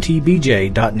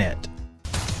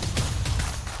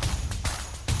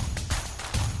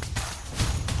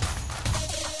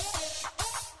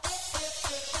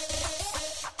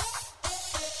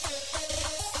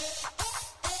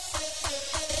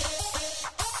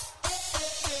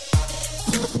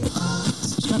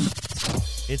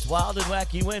 It's Wild and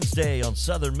Wacky Wednesday on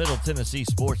Southern Middle Tennessee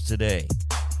Sports Today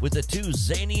with the two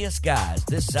zaniest guys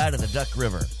this side of the Duck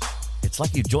River. It's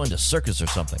like you joined a circus or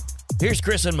something. Here's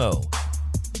Chris and Mo.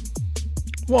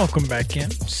 Welcome back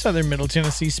in Southern Middle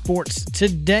Tennessee Sports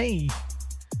Today,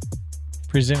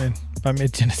 presented by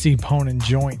Mid-Tennessee Bone and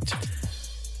Joint.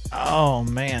 Oh,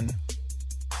 man.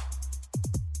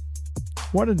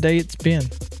 What a day it's been.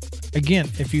 Again,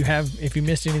 if you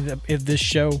missed any of this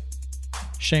show,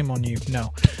 shame on you.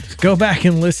 No. Go back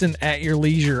and listen at your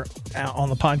leisure on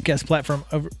the podcast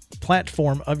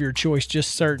platform of your choice.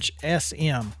 Just search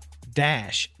SM-TN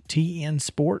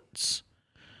Sports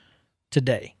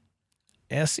Today.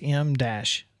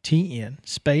 SM-TN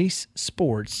space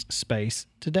sports space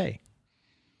today.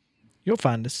 You'll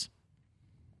find us.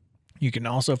 You can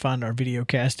also find our video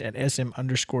cast at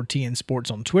SM_TN Sports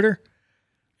on Twitter.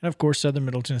 And of course, Southern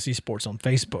Middle Tennessee Sports on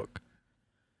Facebook.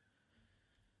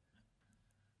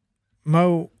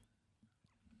 Mo,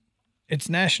 it's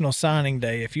National Signing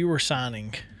Day. If you were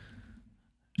signing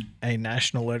a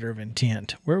national letter of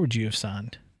intent, where would you have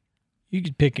signed? You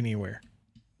could pick anywhere.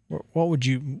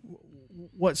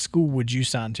 What school would you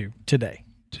sign to today?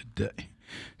 You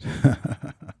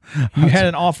had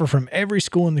an offer from every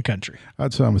school in the country.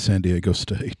 I'd sign with San Diego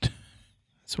State.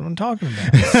 That's what I'm talking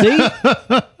about. See?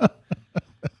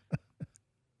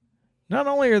 Not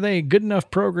only are they a good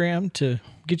enough program to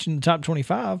get you in the top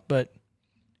 25, but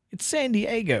it's San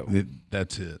Diego.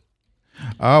 That's it.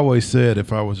 I always said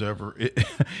if I were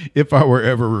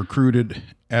ever recruited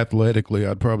athletically,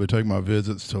 I'd probably take my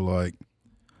visits to like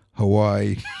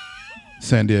Hawaii,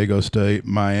 San Diego State,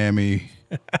 Miami,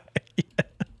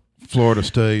 Florida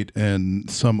State, and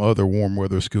some other warm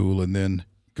weather school, and then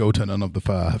go to none of the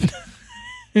five.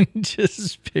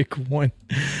 Just pick one.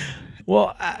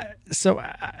 Well,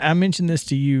 I mentioned this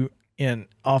to you in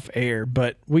off air,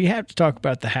 but we have to talk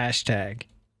about the hashtag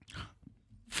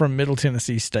from Middle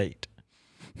Tennessee State.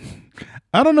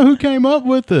 I don't know who came up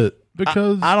with it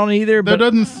because I don't either. There but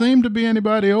doesn't seem to be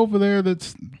anybody over there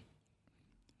that's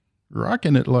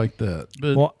rocking it like that.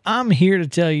 But, well, I'm here to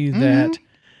tell you that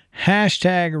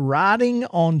hashtag riding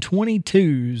on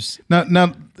 22s.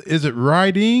 Now, is it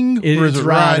riding or is it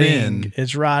riding?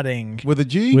 It's riding With a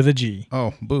G? with a G.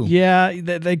 Oh, boom. Yeah,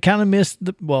 they kind of missed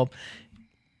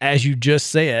as you just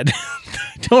said,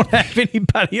 don't have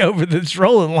anybody over that's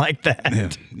rolling like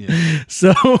that. Yeah.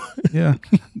 So Yeah.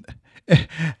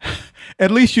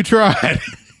 At least you tried.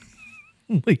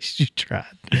 at least you tried.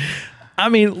 I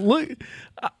mean, look.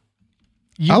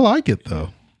 I like it though.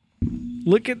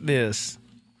 Look at this.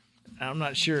 I'm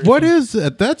not sure. What is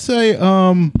it? That's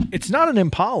a It's not an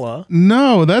Impala.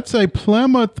 no, that's a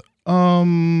Plymouth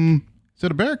is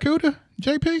it a Barracuda,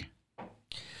 JP?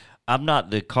 I'm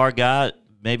not the car guy.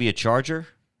 Maybe a Charger.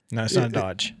 No, it's not a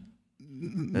Dodge.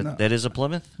 That is a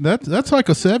Plymouth. That's like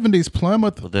a 70s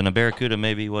Plymouth. Well, then a Barracuda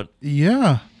maybe what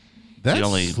Yeah. That's the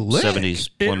only slick. 70s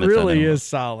It Plymouth. really I know. is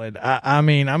solid. I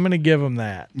mean, I'm going to give them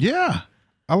that. Yeah.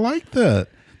 I like that.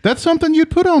 That's something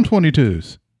you'd put on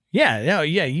 22s. Yeah,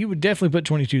 you would definitely put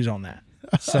 22s on that.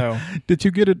 So Did you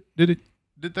get it? Did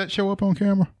that show up on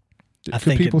camera?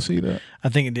 Could people see that? I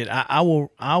think it did. I will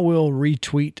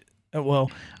retweet.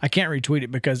 Well, I can't retweet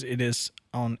it because it is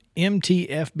on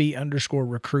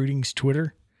MTFB_recruiting's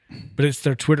Twitter, but it's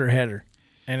their Twitter header,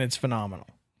 and it's phenomenal.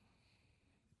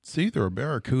 It's either a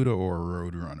Barracuda or a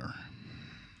Roadrunner.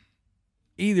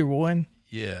 Either one,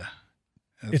 Yeah.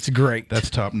 it's great. That's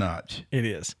top notch. It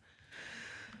is.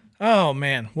 Oh,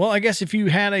 man. Well, I guess if you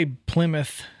had a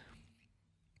Plymouth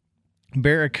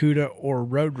Barracuda or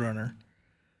Roadrunner,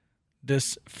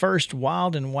 this first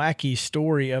wild and wacky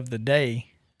story of the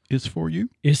day Is for you?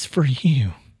 is for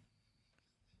you.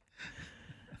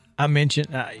 I mentioned,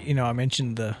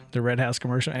 the Red House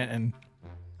commercial, and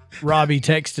Robbie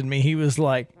texted me. He was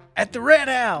like, "At the Red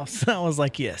House." I was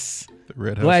like, "Yes." The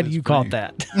Red House Glad is you for caught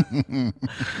that.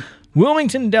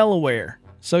 Wilmington, Delaware.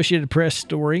 Associated Press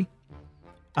story.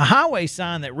 A highway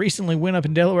sign that recently went up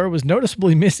in Delaware was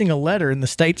noticeably missing a letter in the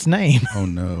state's name. Oh,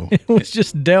 no. It was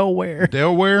just Delaware.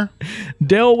 Delaware?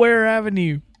 Delaware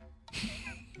Avenue.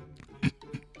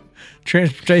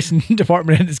 Transportation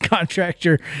Department and its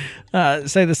contractor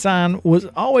say the sign was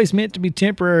always meant to be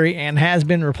temporary and has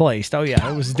been replaced. Oh,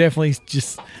 yeah, it was definitely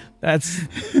just that's.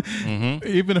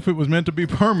 Even if it was meant to be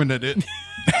permanent, it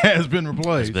has been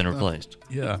replaced. It's been replaced.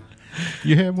 Yeah.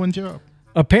 You have one job.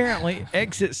 Apparently,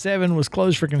 Exit 7 was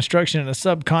closed for construction, and a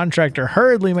subcontractor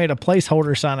hurriedly made a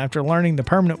placeholder sign after learning the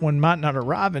permanent one might not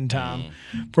arrive in time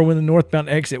for when the northbound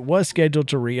exit was scheduled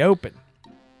to reopen.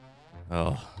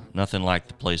 Oh, nothing like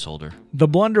the placeholder. The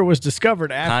blunder was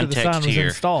discovered after the Context sign was here.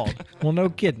 installed. Well, no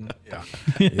kidding.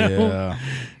 Yeah.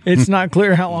 It's not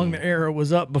clear how long the error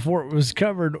was up before it was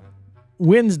covered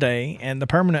Wednesday, and the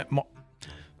permanent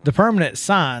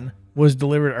sign was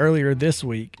delivered earlier this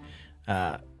week.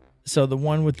 So the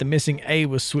one with the missing A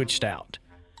was switched out.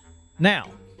 Now,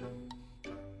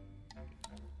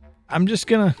 I'm just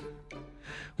gonna.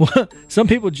 Well, some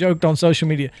people joked on social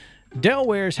media.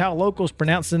 Delaware is how locals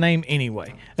pronounce the name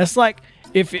anyway. That's like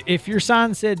if your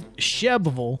sign said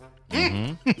Chevrolet,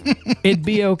 it'd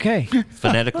be okay.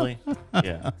 Phonetically?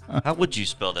 Yeah. How would you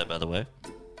spell that, by the way?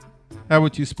 How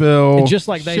would you spell? Just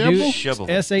like they do Chevrolet.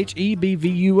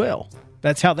 Shebvul.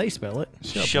 That's how they spell it.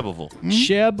 Chevrolet.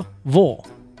 Chevvul.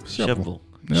 Chevrolet.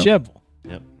 Yep. Chevvul.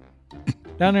 Yep.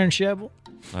 Down there in Chevvul.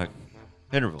 Like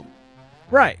Henryville.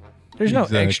 Right. There's no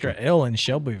Exactly. extra L in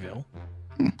Shelbyville.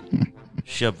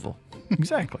 Chevrolet.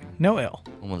 Exactly. No L.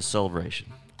 Home of the celebration.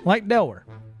 Like Delaware.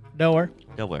 Delaware.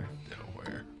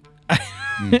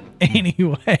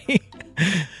 Anyway,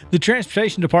 the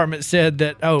transportation department said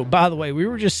that, oh, by the way, we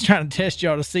were just trying to test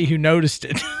y'all to see who noticed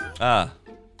it.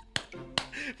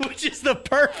 Which is the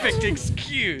perfect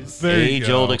excuse. There you Age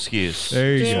go. old excuse.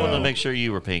 There you Just go. wanted to make sure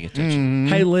you were paying attention.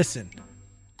 Hey, listen.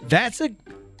 That's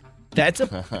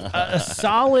a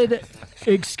solid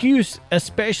excuse,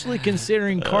 especially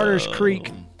considering Carter's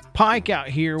Creek Pike out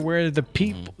here, where the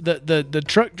people, the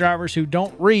truck drivers who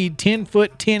don't read 10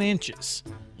 foot 10 inches.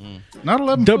 Not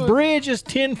 11 The foot. bridge is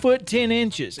 10 foot 10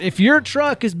 inches. If your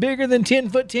truck is bigger than 10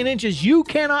 foot 10 inches, you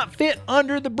cannot fit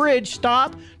under the bridge.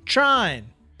 Stop trying.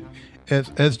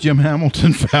 As Jim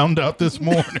Hamilton found out this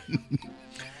morning.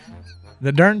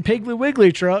 The darn Piggly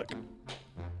Wiggly truck.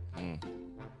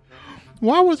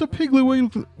 Why was a Piggly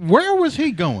Wiggly? Where was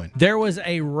he going? There was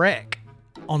a wreck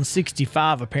on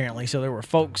 65 apparently, so there were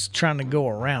folks trying to go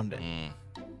around it.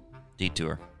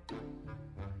 Detour.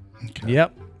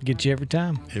 Yep, get you every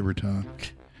time. Every time.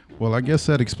 Well, I guess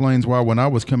that explains why when I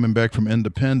was coming back from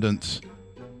Independence,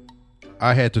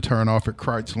 I had to turn off at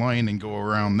Kreitz Lane and go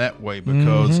around that way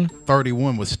because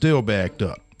 31 was still backed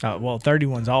up. Well,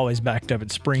 31's always backed up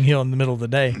at Spring Hill in the middle of the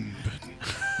day.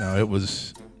 No, it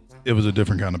was a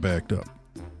different kind of backed up.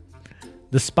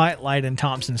 The Spite Light in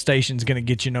Thompson Station is going to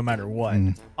get you no matter what.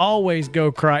 Always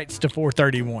go Kreitz to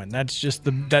 431. That's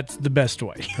the best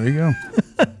way. There you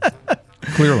go.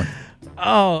 Clearly.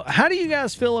 Oh, how do you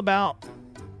guys feel about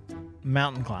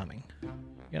mountain climbing?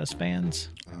 You guys fans?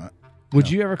 Would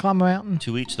you ever climb a mountain?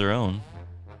 To each their own.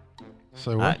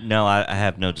 So what? I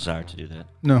have no desire to do that.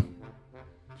 No.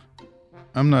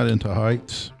 I'm not into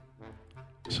heights.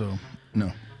 So,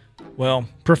 no. Well,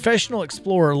 professional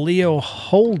explorer Leo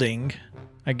Holding,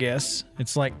 I guess,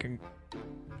 it's like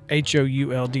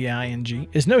Houlding,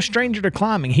 is no stranger to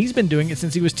climbing. He's been doing it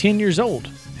since he was 10 years old.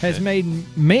 Has made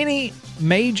many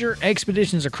major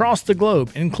expeditions across the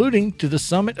globe, including to the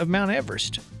summit of Mount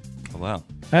Everest. Oh, wow.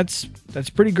 That's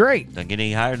pretty great. Doesn't get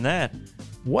any higher than that.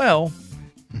 Well,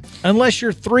 unless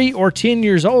you're 3 or 10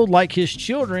 years old like his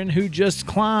children who just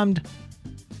climbed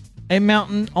a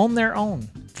mountain on their own.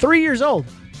 3 years old.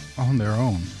 On their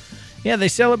own. Yeah, they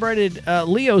celebrated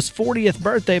Leo's 40th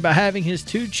birthday by having his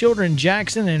 2 children,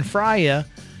 Jackson and Freya,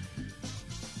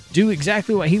 do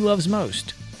exactly what he loves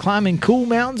most. Climbing cool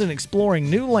mountains and exploring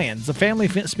new lands. The family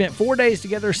spent 4 days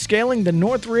together scaling the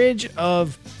north ridge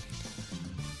of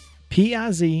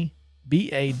Piazzi,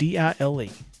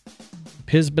 Badile.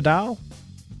 Pisbadile?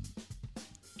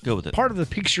 Go with it. Part of the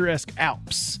picturesque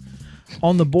Alps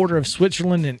on the border of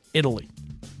Switzerland and Italy.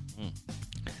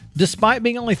 Despite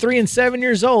being only 3 and 7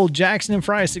 years old, Jackson and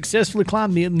Freya successfully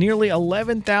climbed the nearly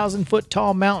 11,000 foot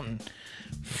tall mountain.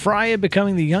 Freya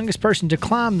becoming the youngest person to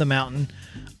climb the mountain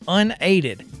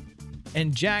unaided.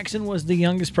 And Jackson was the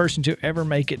youngest person to ever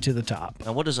make it to the top.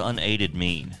 Now, what does unaided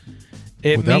mean?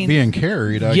 It Without mean- being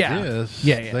carried, I Yeah. guess.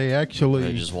 Yeah. They They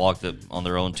actually. just walk on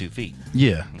their own 2 feet.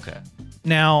 Yeah. Okay.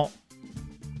 Now,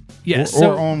 yes.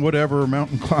 Or on whatever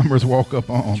mountain climbers walk up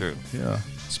on. True. Yeah.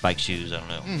 Spike shoes. I don't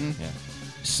know. Yeah.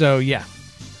 So, yeah.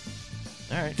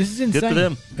 All right. This is Good insane. for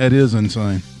them. That is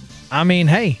insane. I mean,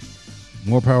 hey,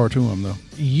 More power to them, though.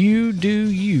 you do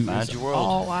you. Find is your world.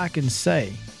 all I can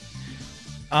say.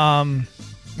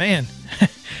 Man,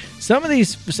 Some of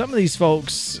these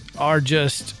folks are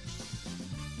just.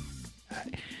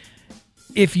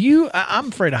 I'm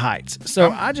afraid of heights,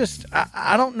 so I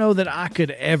don't know that I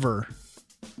could ever.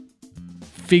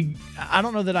 I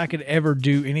don't know that I could ever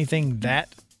do anything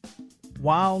that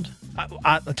wild.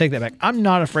 I take that back. I'm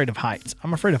not afraid of heights.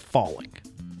 I'm afraid of falling.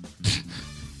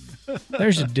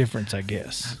 There's a difference, I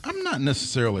guess. I'm not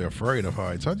necessarily afraid of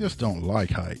heights. I just don't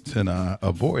like heights, and I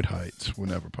avoid heights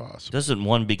whenever possible. Doesn't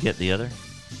one beget the other?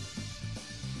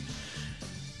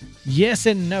 Yes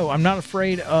and no. I'm not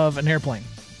afraid of an airplane.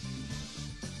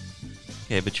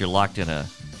 Okay, but you're locked in a...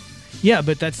 Yeah,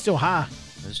 but that's still high.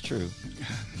 That's true.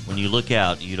 When you look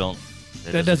out, you don't...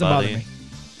 That doesn't bother me.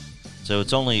 So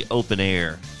it's only open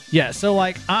air. Yeah, so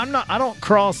like I don't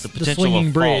cross the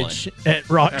swinging bridge at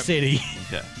Rock City.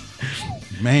 Okay.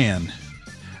 Man.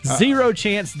 Zero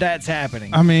chance that's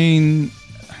happening. I mean,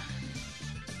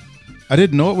 I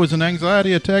didn't know it was an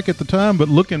anxiety attack at the time, but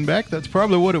looking back, that's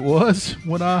probably what it was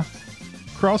when I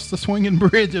crossed the swinging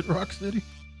bridge at Rock City.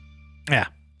 Yeah.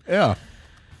 Yeah.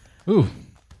 Ooh.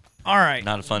 All right.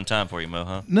 Not a fun time for you, Mo,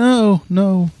 huh? No,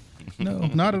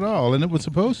 not at all. And it was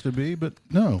supposed to be, but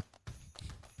no.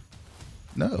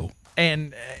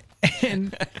 And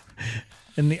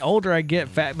the older I get,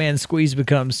 Fat Man Squeeze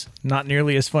becomes not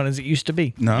nearly as fun as it used to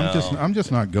be. No, I'm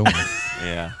just not going.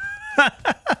 Yeah.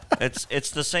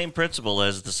 It's the same principle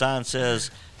as the sign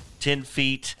says 10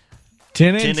 feet,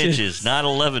 10 inches, not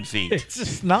 11 feet. It's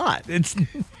just not. It's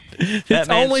Fat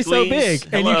Man only so Squeeze,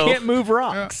 big, and you hello. can't move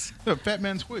rocks. Fat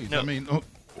Man Squeeze. No. I mean,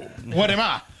 what am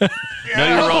I? Know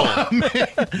your role.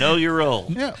 Know your role.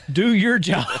 Yeah. Do your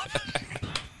job.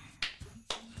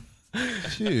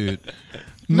 Shoot.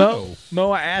 Mo,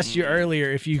 I asked you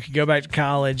earlier if you could go back to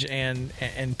college and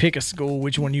pick a school,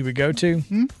 which one you would go to.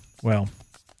 Well,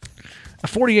 a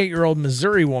 48-year-old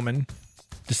Missouri woman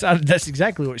decided that's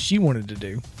exactly what she wanted to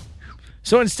do.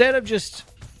 So instead of just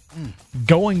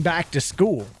going back to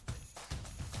school.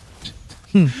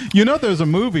 You know there's a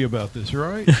movie about this,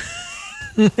 right?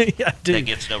 Yeah, I do. That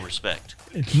gets no respect.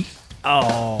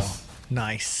 Oh,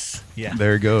 nice. Yeah.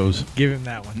 There it goes. Give him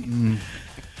that one.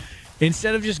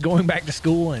 Instead of just going back to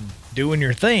school and doing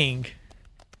your thing,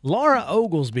 Laura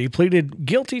Oglesby pleaded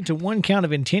guilty to one count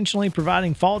of intentionally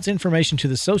providing false information to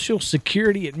the Social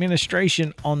Security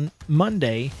Administration on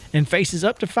Monday and faces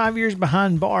up to 5 years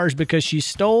behind bars because she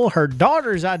stole her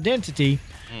daughter's identity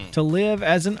to live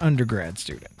as an undergrad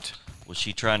student. Was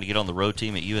she trying to get on the road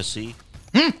team at USC?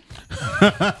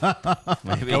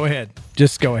 Maybe. Go ahead.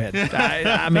 Just go ahead.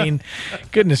 I mean,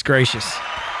 goodness gracious.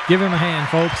 Give him a hand,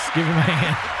 folks. Give him a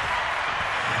hand.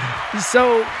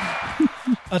 So,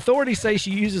 authorities say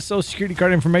she uses Social Security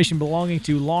card information belonging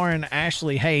to Lauren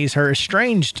Ashley Hayes, her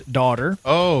estranged daughter.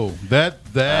 Oh,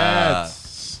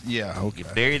 that's yeah, okay. You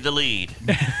buried the lead.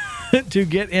 To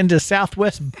get into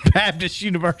Southwest Baptist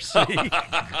University.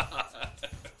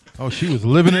 Oh, she was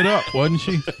living it up, wasn't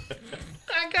she?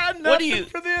 I got nothing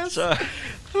for this. Oh,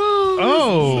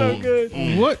 this is so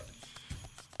good. What?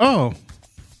 Oh,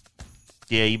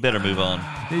 Yeah, you better move on.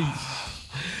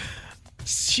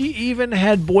 She even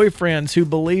had boyfriends who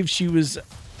believed she was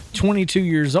 22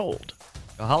 years old.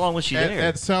 How long was she there?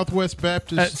 at Southwest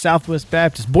Baptist. At Southwest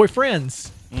Baptist.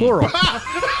 Boyfriends. Plural.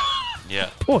 Yeah.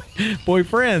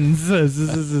 Boyfriends.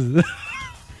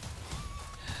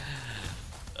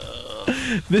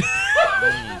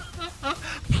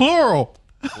 Plural.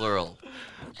 Plural.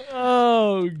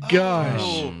 Oh,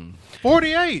 gosh.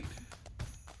 48.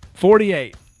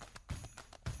 48.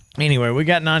 Anyway, we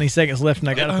got 90 seconds left, and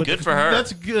I got to put Good for her.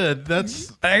 That's good.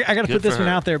 That's I got to Good put this for one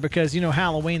her. out there because, you know,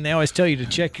 Halloween, they always tell you to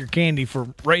check your candy for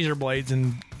razor blades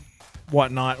and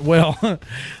whatnot. Well,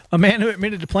 a man who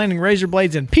admitted to planting razor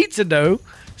blades in pizza dough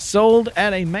sold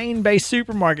at a Maine-based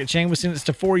supermarket chain was sentenced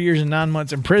to 4 years and 9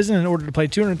 months in prison in order to pay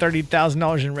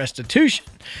 $230,000 in restitution.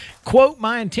 Quote,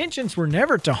 my intentions were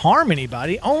never to harm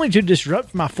anybody, only to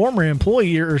disrupt my former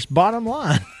employer's bottom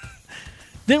line.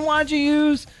 Then why'd you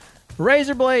use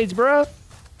razor blades, bro?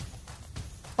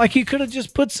 Like you could have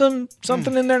just put something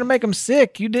in there to make them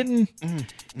sick. You didn't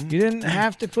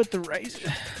have to put the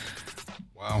razor.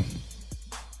 wow.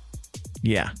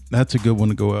 Yeah. That's a good one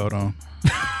to go out on.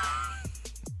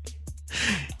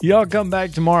 Y'all come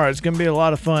back tomorrow. It's going to be a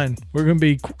lot of fun. We're going to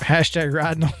be hashtag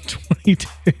riding on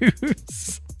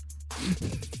 22s.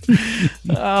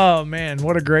 Oh, man.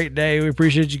 What a great day. We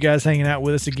appreciate you guys hanging out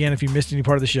with us again. If you missed any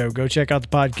part of the show, go check out the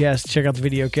podcast. Check out the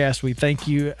video cast. We thank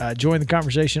you. Join the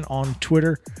conversation on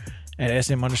Twitter at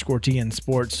SM_TN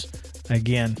Sports.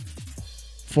 Again,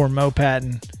 for Mo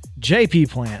Patton,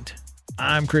 JP Plant,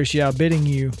 I'm Chris Yao bidding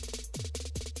you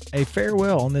a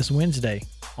farewell on this Wednesday.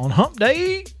 On Hump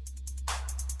Day,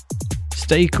 stay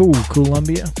Stay cool,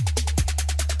 Columbia.